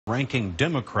ranking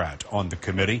Democrat on the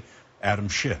committee, Adam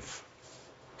Schiff.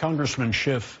 Congressman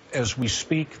Schiff, as we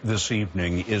speak this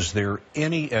evening, is there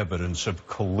any evidence of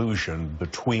collusion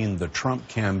between the Trump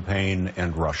campaign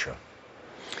and Russia?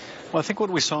 Well, I think what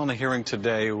we saw in the hearing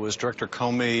today was Director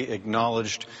Comey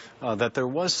acknowledged that there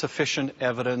was sufficient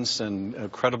evidence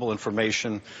and credible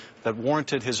information that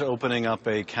warranted his opening up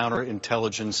a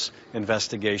counterintelligence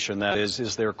investigation. That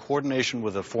is there coordination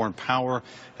with a foreign power?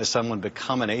 Has someone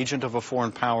become an agent of a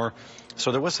foreign power?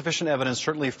 So there was sufficient evidence,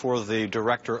 certainly, for the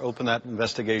director to open that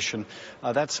investigation.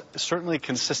 That's certainly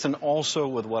consistent also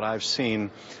with what I've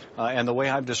seen. And the way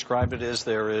I've described it is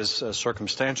there is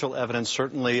circumstantial evidence,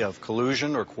 certainly, of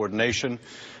collusion or coordination.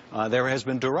 There has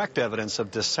been direct evidence of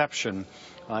deception.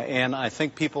 And I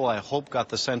think people, I hope, got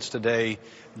the sense today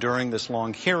during this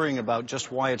long hearing about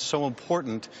just why it's so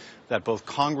important that both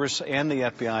Congress and the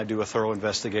FBI do a thorough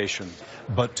investigation.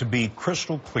 But to be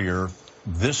crystal clear,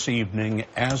 this evening,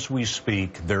 as we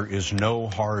speak, there is no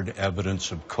hard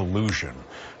evidence of collusion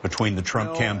between the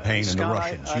Trump campaign and the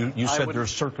Russians. You said there's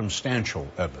circumstantial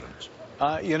evidence.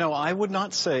 I would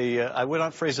not say, I would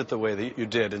not phrase it the way that you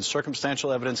did. And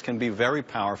circumstantial evidence can be very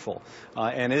powerful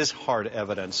and is hard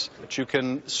evidence. But you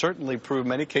can certainly prove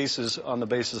many cases on the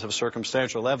basis of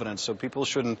circumstantial evidence. So people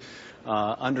shouldn't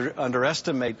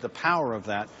underestimate the power of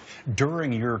that.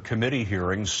 During your committee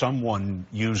hearing, someone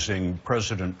using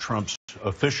President Trump's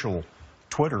official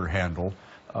Twitter handle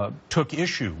took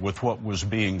issue with what was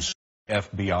being said.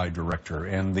 FBI director,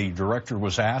 and the director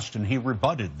was asked and he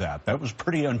rebutted that. That was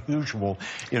pretty unusual,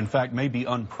 in fact maybe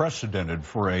unprecedented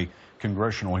for a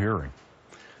congressional hearing.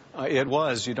 It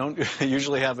was. You don't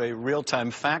usually have a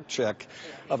real-time fact check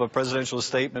of a presidential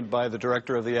statement by the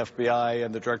director of the FBI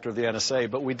and the director of the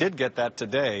NSA, but we did get that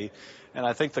today. And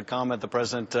I think the comment the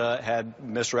president had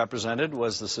misrepresented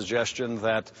was the suggestion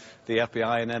that the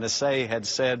FBI and NSA had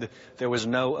said there was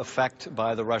no effect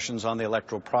by the Russians on the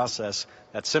electoral process.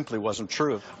 That simply wasn't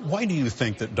true. Why do you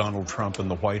think that Donald Trump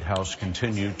and the White House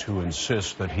continue to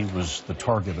insist that he was the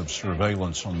target of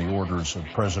surveillance on the orders of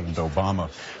President Obama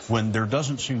when there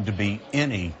doesn't seem to be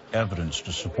any evidence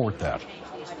to support that?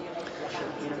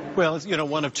 Well,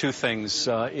 one of two things.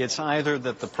 It's either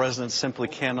that the president simply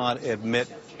cannot admit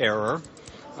error,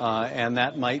 and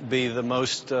that might be the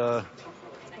most, the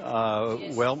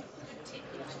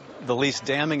least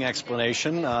damning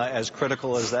explanation, as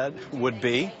critical as that would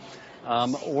be.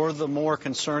 Or the more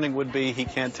concerning would be he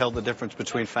can't tell the difference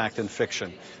between fact and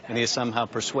fiction, and he has somehow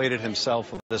persuaded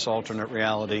himself of this alternate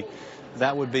reality.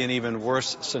 That would be an even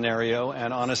worse scenario,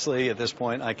 and honestly, at this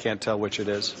point, I can't tell which it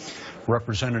is.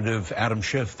 Representative Adam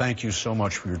Schiff, thank you so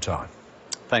much for your time.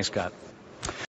 Thanks, Scott.